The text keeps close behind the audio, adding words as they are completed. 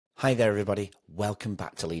Hi there, everybody. Welcome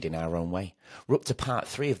back to Leading Our Own Way. We're up to part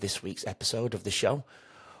 3 of this week's episode of the show.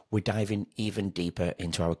 We're diving even deeper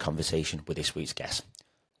into our conversation with this week's guest.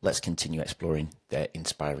 Let's continue exploring their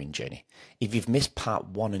inspiring journey. If you've missed part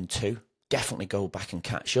 1 and 2, definitely go back and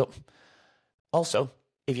catch up. Also,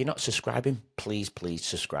 if you're not subscribing, please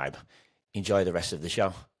subscribe. Enjoy the rest of the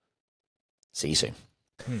show. See you soon.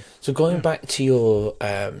 So going back to your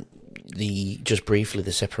just briefly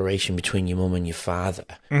the separation between your mum and your father.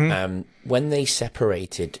 When they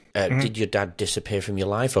separated, did your dad disappear from your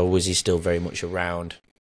life, or was he still very much around?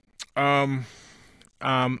 I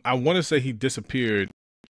want to say he disappeared.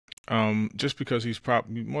 Just because he's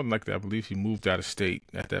probably more than likely, I believe he moved out of state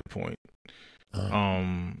at that point.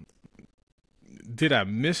 Did I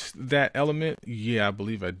miss that element? Yeah, I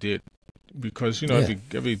believe I did, because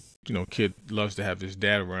every kid loves to have his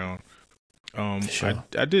dad around. Sure.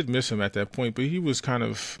 I did miss him at that point, but he was kind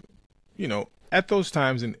of, at those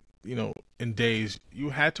times in days, you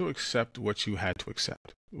had to accept what you had to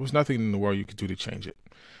accept. There was nothing in the world you could do to change it.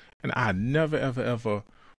 And I never, ever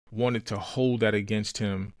wanted to hold that against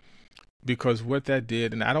him, because what that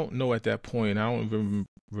did, and I don't know at that point, I don't even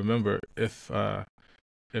remember if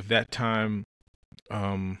that time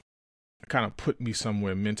kind of put me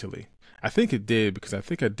somewhere mentally. I think it did, because I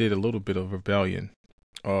think I did a little bit of rebellion.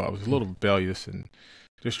 I was a little rebellious and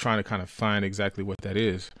just trying to kind of find exactly what that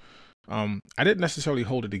is. I didn't necessarily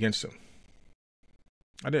hold it against him.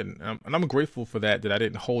 I didn't. And I'm grateful for that I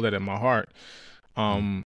didn't hold that in my heart.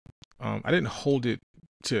 I didn't hold it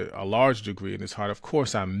to a large degree in his heart. Of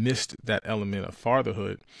course, I missed that element of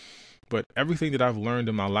fatherhood, but everything that I've learned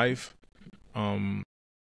in my life,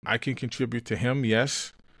 I can contribute to him,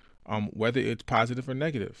 yes, whether it's positive or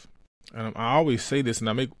negative. And I always say this, and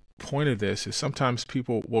I make point of this, is sometimes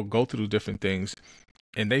people will go through different things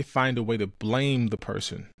and they find a way to blame the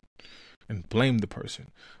person.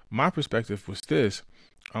 My perspective was this: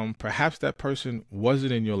 perhaps that person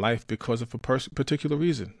wasn't in your life because of a particular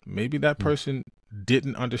reason. Maybe that person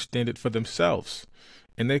didn't understand it for themselves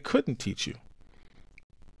and they couldn't teach you.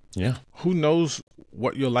 Yeah. Who knows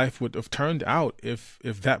what your life would have turned out if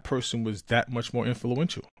that person was that much more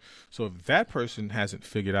influential. So if that person hasn't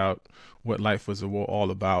figured out what life was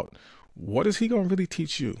all about, what is he going to really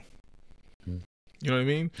teach you? You know what I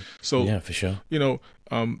mean? So yeah, for sure.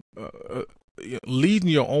 Leading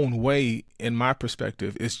your own way, in my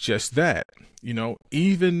perspective, is just that.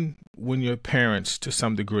 Even when your parents, to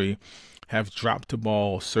some degree, have dropped the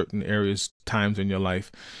ball certain times in your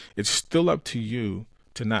life, it's still up to you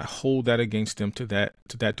to not hold that against them to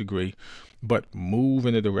that degree, but move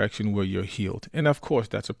in a direction where you're healed. And of course,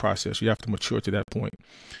 that's a process. You have to mature to that point,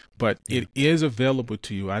 but it is available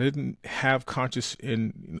to you. I didn't have consciously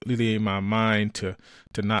in my mind to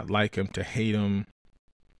not like him, to hate him.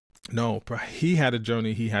 No, he had a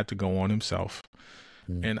journey he had to go on himself.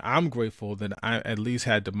 And I'm grateful that I at least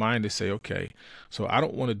had the mind to say, okay, so I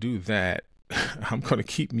don't want to do that. I'm going to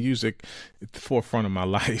keep music at the forefront of my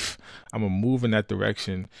life. I'm going to move in that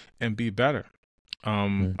direction and be better.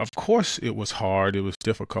 Of course, it was hard. It was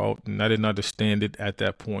difficult, and I didn't understand it at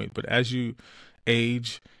that point. But as you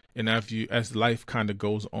age and as life kind of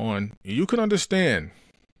goes on, you can understand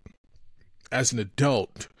as an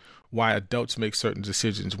adult why adults make certain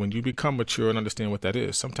decisions. When you become mature and understand what that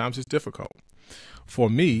is, sometimes it's difficult. For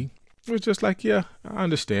me, it was just like, yeah, I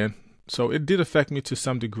understand. So it did affect me to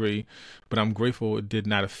some degree, but I'm grateful it did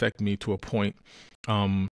not affect me to a point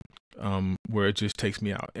where it just takes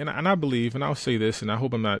me out. And I believe, and I'll say this, and I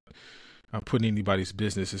hope I'm not putting anybody's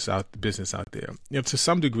business out there. To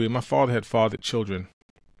some degree, my father had fathered children.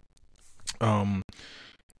 And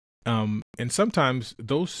sometimes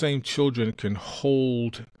those same children can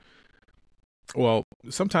hold,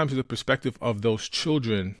 sometimes the perspective of those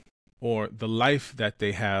children or the life that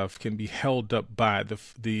they have can be held up by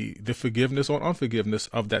the forgiveness or unforgiveness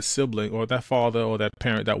of that sibling or that father or that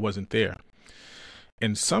parent that wasn't there.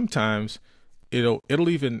 And sometimes it'll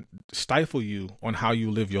even stifle you on how you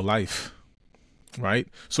live your life, right?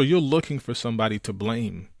 So you're looking for somebody to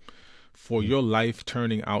blame for your life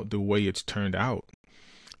turning out the way it's turned out.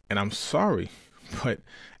 And I'm sorry, but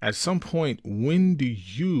at some point, when do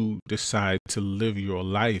you decide to live your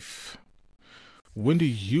life? When do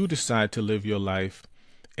you decide to live your life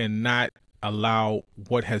and not allow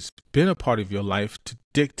what has been a part of your life to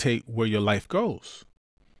dictate where your life goes?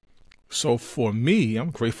 So for me, I'm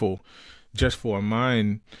grateful just for a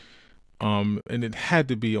mind, and it had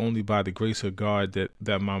to be only by the grace of God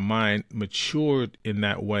that my mind matured in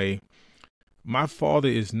that way. My father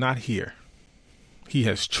is not here. He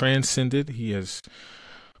has transcended. He is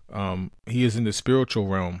in the spiritual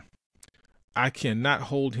realm. I cannot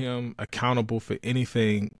hold him accountable for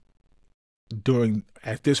anything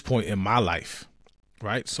at this point in my life,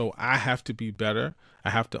 right? So I have to be better. I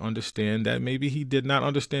have to understand that maybe he did not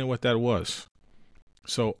understand what that was.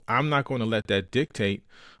 So I'm not going to let that dictate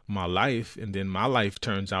my life, and then my life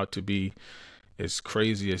turns out to be as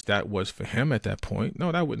crazy as that was for him at that point.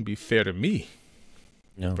 No, that wouldn't be fair to me.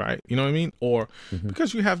 No. Right. You know what I mean? Or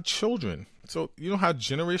because you have children. So you know how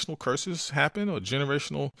generational curses happen or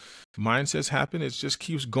generational mindsets happen? It just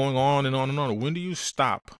keeps going on and on and on. When do you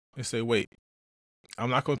stop and say, wait, I'm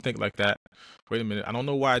not going to think like that. Wait a minute. I don't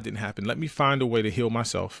know why it didn't happen. Let me find a way to heal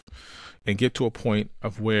myself and get to a point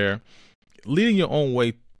of where leading your own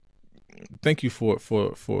way. Thank you for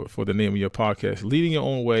the name of your podcast. Leading your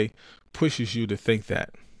own way pushes you to think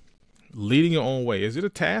that. Leading your own way. Is it a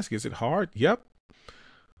task? Is it hard? Yep.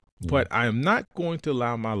 But I am not going to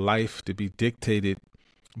allow my life to be dictated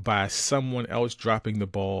by someone else dropping the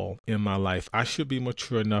ball in my life. I should be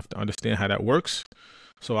mature enough to understand how that works.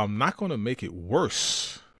 So I'm not going to make it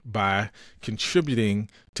worse by contributing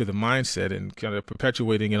to the mindset and kind of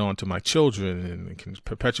perpetuating it onto my children and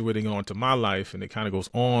perpetuating it onto my life. And it kind of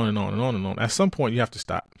goes on and on and on and on. At some point, you have to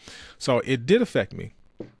stop. So it did affect me.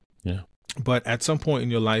 Yeah. But at some point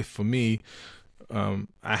in your life, for me,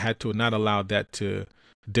 I had to not allow that to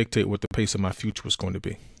dictate what the pace of my future was going to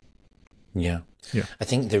be. Yeah. I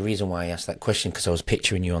think the reason why I asked that question, because I was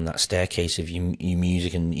picturing you on that staircase of your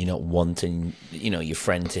music and you not wanting, your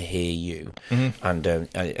friend to hear you. And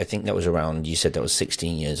I think that was around, you said that was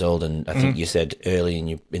 16 years old. And I think you said early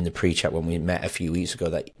in the pre-chat when we met a few weeks ago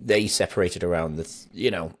that they separated around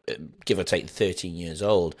give or take 13 years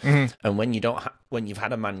old. And when you don't when you've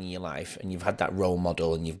had a man in your life and you've had that role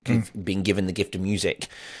model and you've been given the gift of music,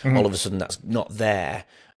 all of a sudden that's not there.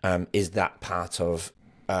 Is that part of,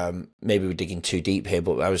 maybe we're digging too deep here,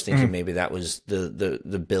 but I was thinking maybe that was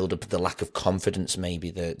the build up, the lack of confidence,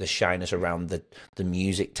 maybe the shyness around the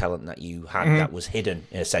music talent that you had that was hidden,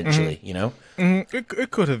 essentially,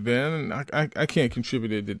 It could have been. I can't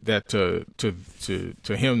contribute that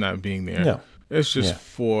to him not being there. No. It's just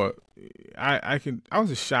I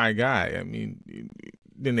was a shy guy. I mean,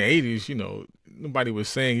 in the 80s, nobody was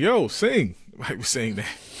saying, yo, sing. Nobody was saying that.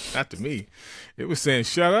 Not to me. It was saying,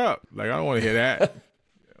 shut up. Like, I don't want to hear that.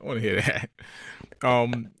 I want to hear that.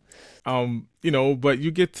 But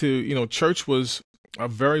you get to, church was a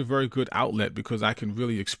very, very good outlet because I can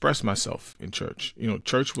really express myself in church.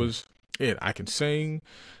 Church was it. I can sing.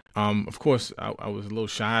 Of course, I was a little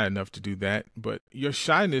shy enough to do that, but your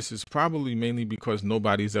shyness is probably mainly because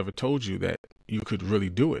nobody's ever told you that you could really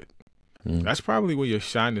do it. That's probably where your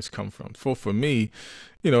shyness come from. For me,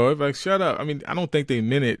 if like, shut up. I mean, I don't think they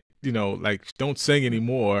meant it, like don't sing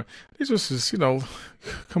anymore. It's just,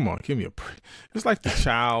 come on, give me a break. It's like the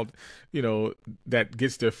child, that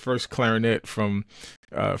gets their first clarinet from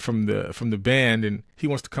the band and he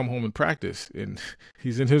wants to come home and practice and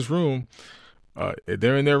he's in his room.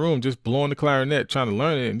 They're in their room just blowing the clarinet, trying to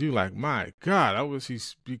learn it. And you're like, my God, I wish he'd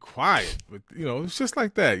be quiet. But, it's just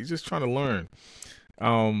like that. He's just trying to learn.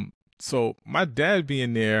 So my dad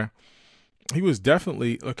being there, he was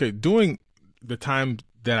definitely, during the time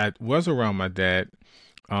that I was around my dad,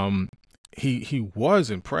 he was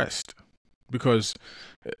impressed because,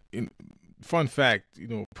 fun fact,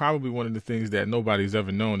 probably one of the things that nobody's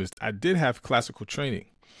ever known is I did have classical training,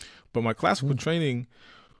 but my classical training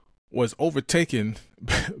was overtaken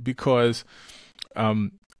because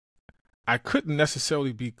I couldn't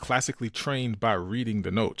necessarily be classically trained by reading the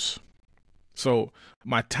notes. So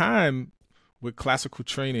my time with classical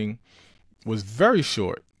training was very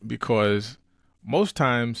short because most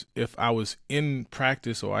times if I was in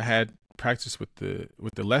practice or I had practice with the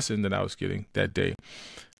lesson that I was getting that day,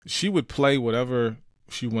 she would play whatever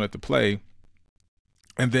she wanted to play.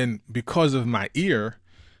 And then because of my ear,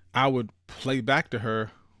 I would play back to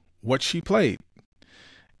her what she played.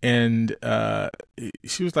 And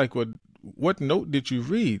she was like, well, what note did you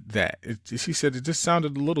read that? She said, it just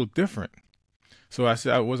sounded a little different. So I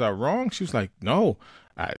said, was I wrong? She was like, no,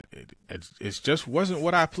 it just wasn't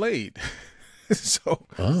what I played.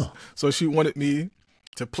 So she wanted me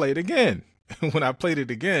to play it again. When I played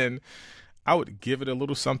it again, I would give it a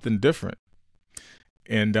little something different.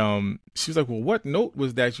 And she was like, well, what note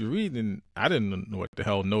was that you read? And I didn't know what the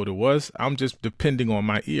hell note it was. I'm just depending on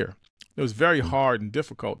my ear. It was very hard and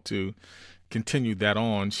difficult to continue that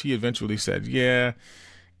on. She eventually said, yeah,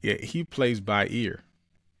 he plays by ear.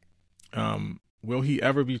 Will he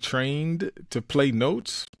ever be trained to play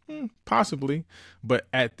notes? Possibly. But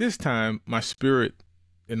at this time, my spirit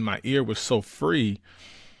in my ear was so free.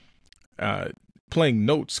 Playing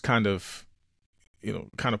notes kind of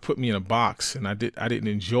put me in a box, and I didn't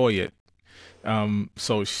enjoy it.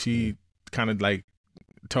 So she kind of like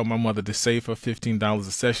told my mother to save her $15 a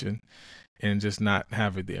session and just not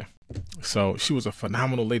have it there. So she was a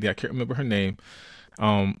phenomenal lady. I can't remember her name,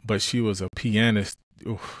 but she was a pianist.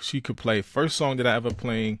 Ooh, she could play. First song that I ever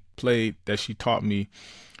played that she taught me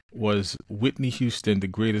was Whitney Houston, "The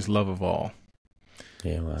Greatest Love of All."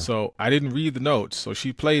 Yeah, wow. So I didn't read the notes, so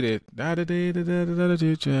she played it.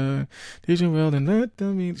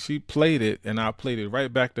 She played it, and I played it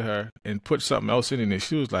right back to her and put something else in it. And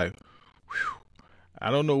she was like, "Whew, I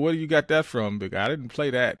don't know where you got that from, but I didn't play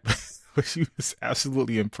that." But she was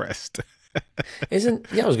absolutely impressed. I was going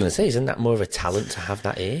to say, isn't that more of a talent to have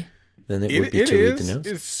that ear than it would be to read the notes?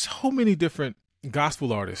 It's so many different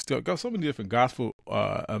gospel artists. There are so many different gospel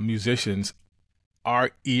musicians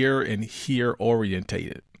are ear and hear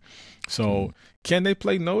orientated. So can they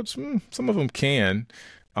play notes? Some of them can,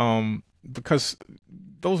 because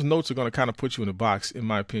those notes are going to kind of put you in a box, in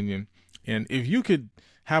my opinion. And if you could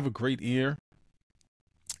have a great ear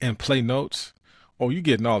and play notes, you're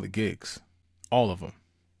getting all the gigs, all of them,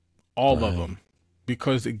 of them,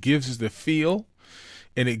 because it gives the feel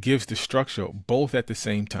and it gives the structure both at the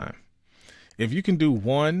same time. If you can do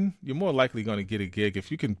one, you're more likely going to get a gig.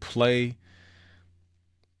 If you can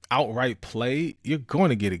outright play, you're going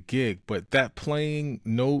to get a gig. But that playing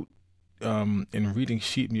note and reading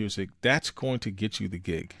sheet music, that's going to get you the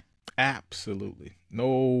gig. Absolutely.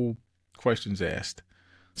 No questions asked.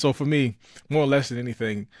 So for me, more or less than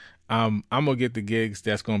anything, I'm going to get the gigs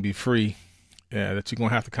that's going to be free, that you're going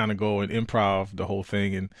to have to kind of go and improv the whole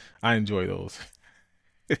thing. And I enjoy those.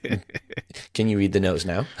 Can you read the notes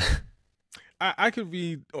now? I could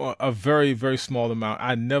read a very, very small amount.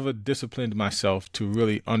 I never disciplined myself to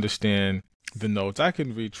really understand the notes. I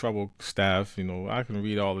can read treble staff, I can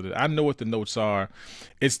read all of it. I know what the notes are.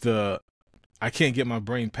 I can't get my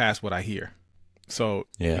brain past what I hear. So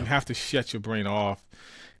you have to shut your brain off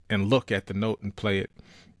and look at the note and play it.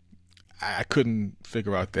 I couldn't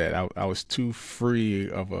figure out that. I was too free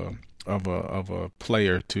of a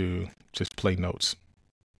player to just play notes.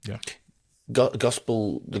 Yeah. The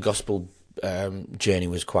gospel journey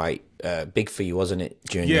was quite big for you, wasn't it,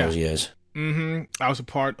 during those years? Mm-hmm. I was a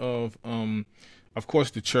part of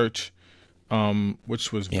course, the church,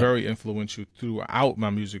 which was very influential throughout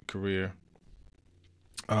my music career.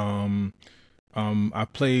 I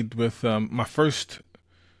played with my first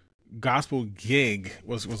gospel gig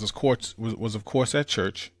was of course at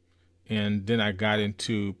church, and then I got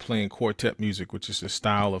into playing quartet music, which is a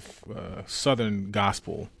style of Southern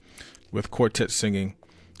gospel with quartet singing.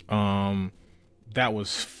 That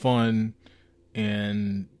was fun.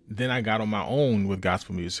 And then I got on my own with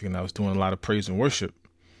gospel music, and I was doing a lot of praise and worship.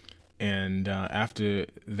 And after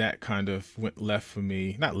that kind of went left for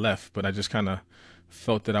me, not left, but I just kind of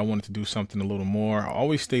felt that I wanted to do something a little more. I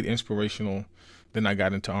always stayed inspirational. Then I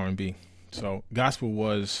got into R&B. So gospel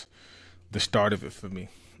was the start of it for me.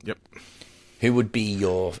 Yep. Who would be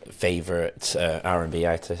your favorite R&B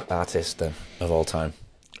artist of all time?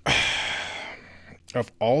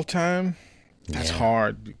 Of all time? That's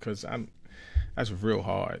hard, because that's real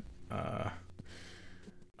hard.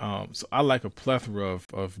 So I like a plethora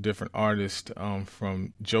of different artists,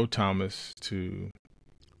 from Joe Thomas to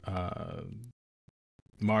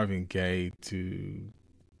Marvin Gaye to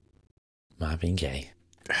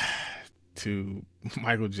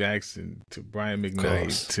Michael Jackson to Brian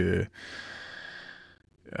McKnight to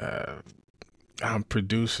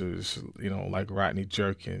producers, like Rodney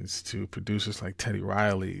Jerkins, to producers like Teddy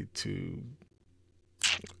Riley, to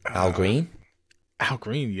Al Green. Al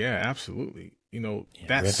Green, yeah, absolutely.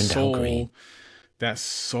 That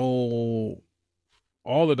soul,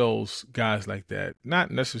 all of those guys like that. Not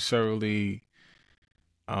necessarily,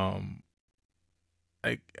 I'm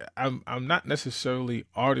not necessarily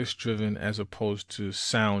artist driven as opposed to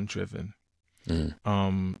sound driven.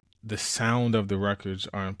 The sound of the records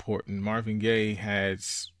are important. Marvin Gaye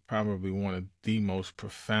has probably one of the most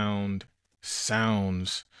profound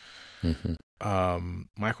sounds.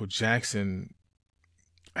 Michael Jackson,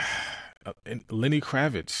 and Lenny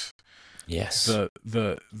Kravitz. Yes. The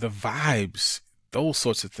vibes, those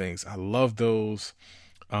sorts of things. I love those.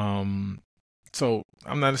 So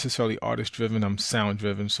I'm not necessarily artist driven, I'm sound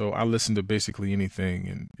driven. So I listen to basically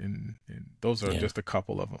anything, and those are just a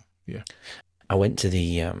couple of them. Yeah. I went to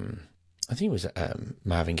the I think it was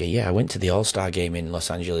Marvin Gaye. Yeah, I went to the All-Star game in Los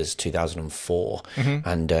Angeles 2004,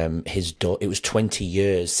 and it was 20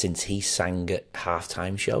 years since he sang at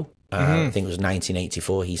halftime show. I think it was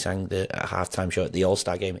 1984. He sang the halftime show at the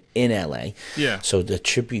All-Star game in LA. Yeah. So the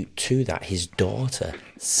tribute to that, his daughter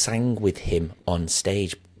sang with him on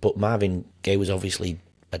stage. But Marvin Gaye was obviously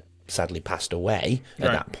a sadly passed away at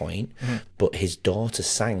Right. that point, but his daughter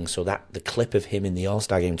sang, so that the clip of him in the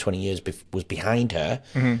All-Star game 20 years was behind her,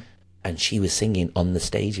 and she was singing on the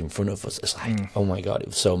stage in front of us. It's like, oh my God, it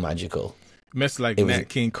was so magical. Much like It was- Nat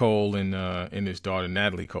King Cole and his daughter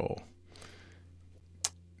Natalie Cole.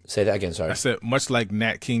 Say that again, sorry. I said much like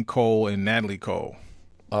Nat King Cole and Natalie Cole.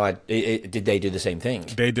 Oh, did they do the same thing?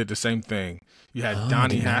 They did the same thing. You had Oh, I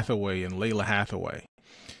Donny didn't know. Hathaway and Layla Hathaway.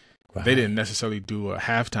 Right. They didn't necessarily do a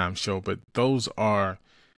halftime show, but those are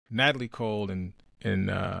Natalie Cole and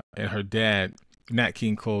her dad, Nat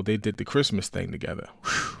King Cole. They did the Christmas thing together.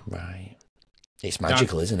 Whew. Right. It's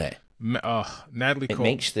magical, isn't it? Natalie It Cole.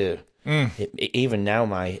 makes even now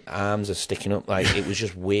my arms are sticking up. Like, it was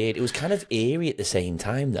just weird. It was kind of eerie at the same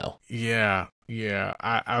time, though. Yeah.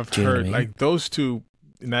 I've Do you know what I heard mean? like those two,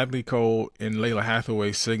 Natalie Cole and Layla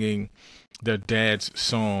Hathaway, singing their dad's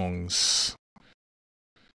songs.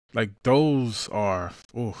 Like those are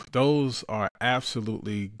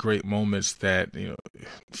absolutely great moments that, you know,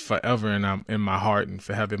 forever in my heart and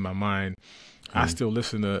forever in my mind. I still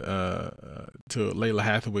listen to Layla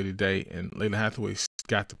Hathaway today, and Layla Hathaway's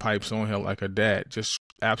got the pipes on her like her dad, just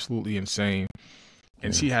absolutely insane.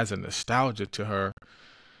 And she has a nostalgia to her.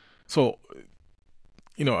 So,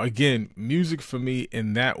 you know, again, music for me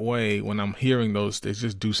in that way, when I'm hearing those, they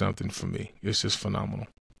just do something for me. It's just phenomenal.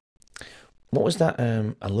 What was that?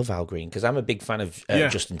 I love Al Green because I'm a big fan of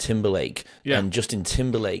Justin Timberlake. Yeah. And Justin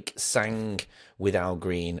Timberlake sang with Al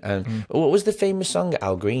Green. And what was the famous song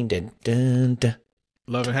Al Green did? Dun, dun.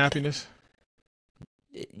 Love and Happiness?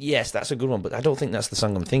 Yes, that's a good one, but I don't think that's the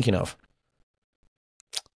song I'm thinking of.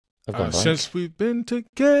 I've gone blank. Since we've been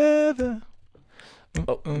together.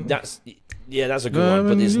 That's a good one,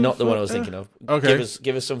 but it's not the one I was thinking of. Okay.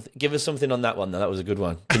 Give us something on that one. Though. That was a good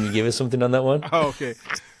one. Can you give us something on that one? Oh, okay.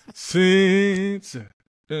 Since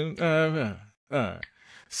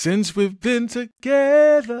we've been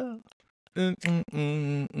together,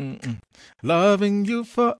 loving you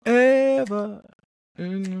forever.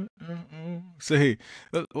 Say,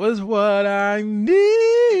 was what I need.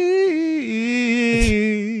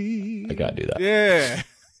 I can't do that. Yeah.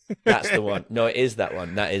 That's the one. No, it is that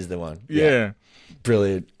one. That is the one. Yeah.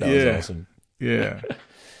 Brilliant. That was awesome. Yeah.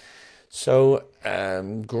 So,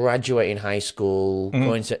 graduating high school,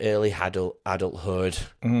 going to early adulthood.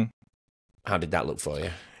 How did that look for you?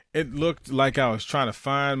 It looked like I was trying to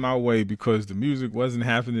find my way because the music wasn't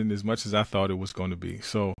happening as much as I thought it was going to be.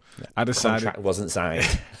 So I decided. Contract wasn't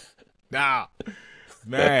signed. Nah,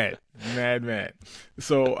 mad.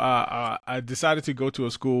 So I decided to go to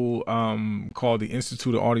a school called the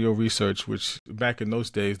Institute of Audio Research, which back in those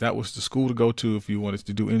days, that was the school to go to if you wanted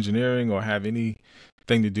to do engineering or have anything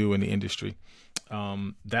to do in the industry.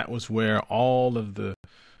 That was where all of the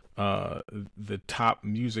top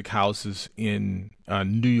music houses in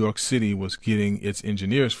New York City was getting its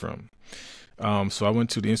engineers from. So I went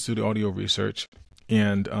to the Institute of Audio Research,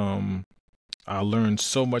 and I learned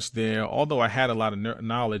so much there. Although I had a lot of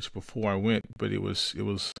knowledge before I went, but it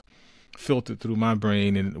was filtered through my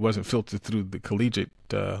brain, and it wasn't filtered through the collegiate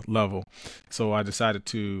level. So I decided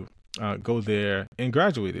to go there and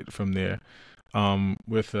graduated from there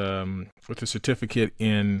with a certificate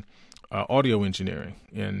in audio engineering.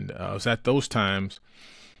 And I was at those times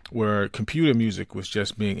where computer music was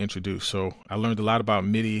just being introduced. So I learned a lot about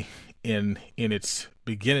MIDI in its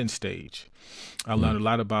beginning stage. I learned a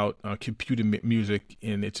lot about computer music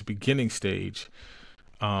in its beginning stage,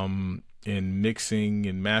 in mixing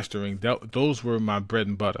and mastering. Those were my bread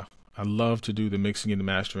and butter. I love to do the mixing and the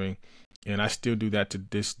mastering, and I still do that to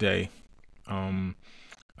this day.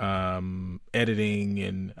 Editing,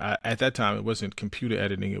 and at that time it wasn't computer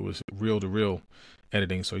editing, it was reel-to-reel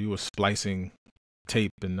editing, so you were splicing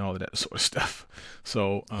tape and all of that sort of stuff.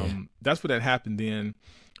 So that's what had happened then.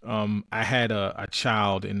 I had a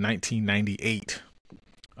child in 1998.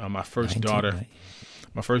 My first daughter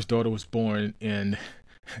was born, and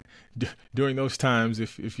during those times,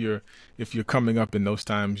 if you're coming up in those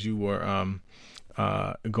times, you were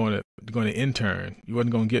going to intern. You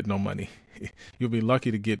wasn't going to get no money. You'll be lucky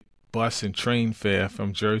to get bus and train fare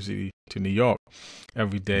from Jersey to New York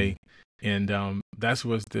every day. And that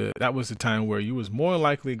was the time where you was more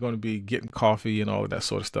likely going to be getting coffee and all of that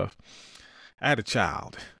sort of stuff. I had a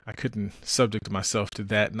child. I couldn't subject myself to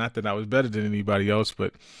that. Not that I was better than anybody else,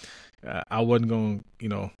 but I wasn't going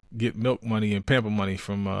to, get milk money and pamper money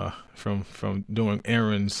from doing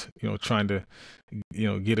errands, trying to,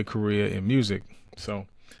 get a career in music. So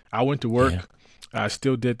I went to work. Yeah. I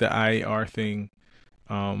still did the IAR thing,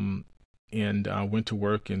 and I went to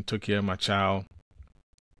work and took care of my child,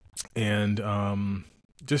 and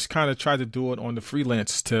just kind of tried to do it on the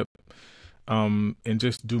freelance tip. and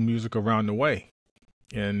just do music around the way.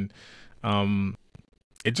 And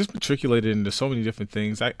it just matriculated into so many different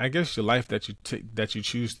things. I guess your life that you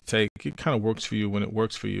choose to take, it kind of works for you when it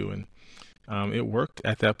works for you, and it worked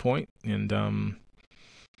at that point. And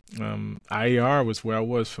IER was where I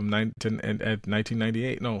was from at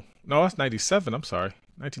 1998. No, that's 97. I'm sorry,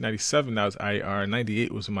 1997. That was IER.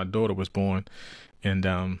 98 was when my daughter was born, and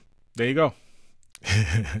there you go.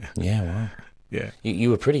 Yeah, wow. Yeah.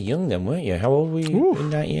 You were pretty young then, weren't you? How old were you in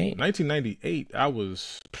 98? 1998, I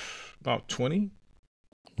was about 20.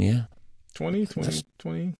 Yeah. 20. And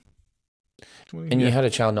Yeah. you had a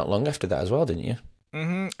child not long after that as well, didn't you?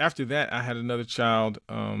 Mm-hmm. After that, I had another child.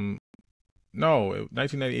 No,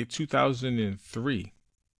 1998, 2003.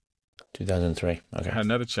 2003. Okay. I had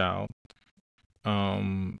another child.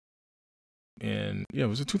 And yeah,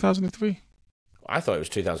 was it 2003? I thought it was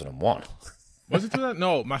 2001. Was it 2000?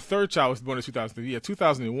 No, my third child was born in 2003. Yeah,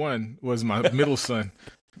 2001 was my middle son.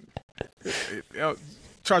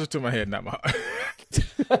 Charge it to my head, not my heart.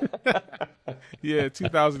 Yeah,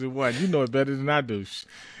 2001. You know it better than I do.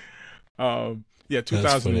 Yeah,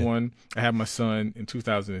 2001. I had my son. In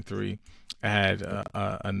 2003, I had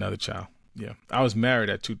another child. Yeah, I was married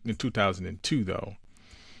in 2002 though.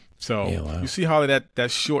 So Yeah, wow. you see how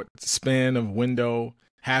that short span of window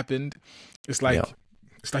happened. It's like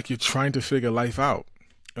you're trying to figure life out.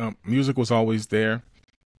 Music was always there.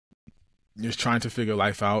 You're just trying to figure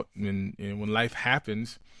life out, and when life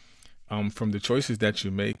happens, from the choices that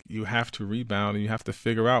you make, you have to rebound and you have to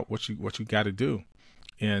figure out what you got to do.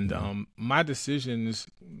 And my decisions,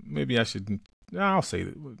 I'll say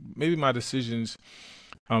that maybe my decisions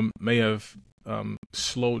may have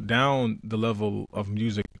slowed down the level of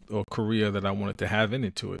music or career that I wanted to have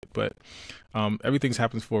into it. But everything's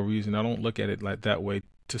happens for a reason. I don't look at it like that way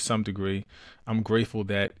to some degree. I'm grateful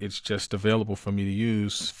that it's just available for me to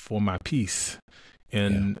use for my peace.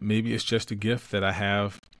 And maybe it's just a gift that I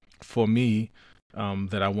have for me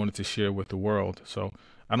that I wanted to share with the world. So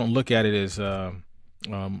I don't look at it as a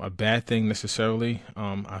bad thing necessarily.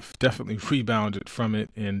 I've definitely rebounded from it,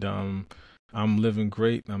 and I'm living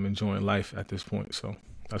great. I'm enjoying life at this point. So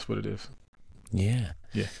that's what it is. Yeah.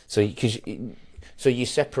 Yeah. So you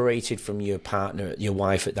separated from your partner, your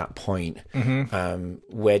wife at that point. Mm-hmm.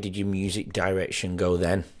 Where did your music direction go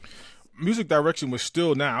then? Music direction was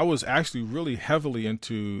still now. I was actually really heavily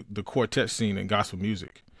into the quartet scene and gospel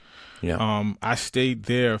music. Yeah. I stayed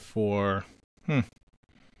there for, I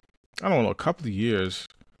don't know, a couple of years.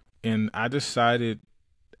 And I decided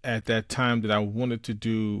at that time that I wanted to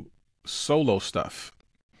do solo stuff.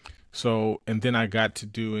 So, and then I got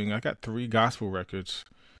 3 gospel records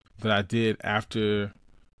that I did after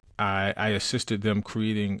I assisted them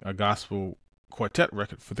creating a gospel quartet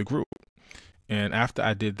record for the group. And after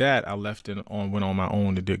I did that, I left and went on my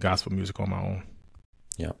own and did gospel music on my own.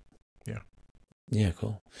 Yeah. Yeah. Yeah,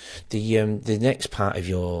 cool. The next part of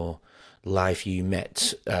your life, you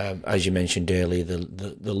met, as you mentioned earlier,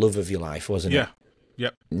 the love of your life, wasn't it?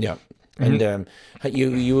 Yep. Yeah. Mm-hmm. And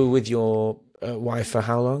you were with your wife for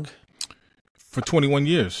how long? For 21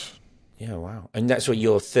 years. Yeah, wow. And that's what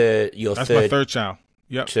my third child.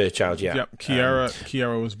 Yep. Third child, yeah. Yep.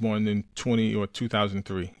 Kiara was born in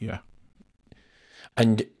 2003. Yeah.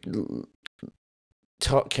 And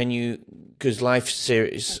because life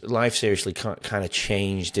seriously kind of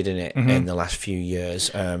changed, didn't it, in the last few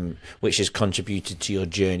years, which has contributed to your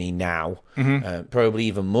journey now, probably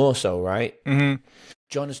even more so, right? Mm-hmm.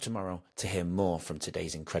 Join us tomorrow to hear more from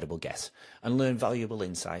today's incredible guests and learn valuable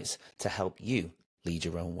insights to help you lead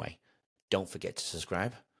your own way. Don't forget to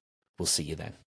subscribe. We'll see you then.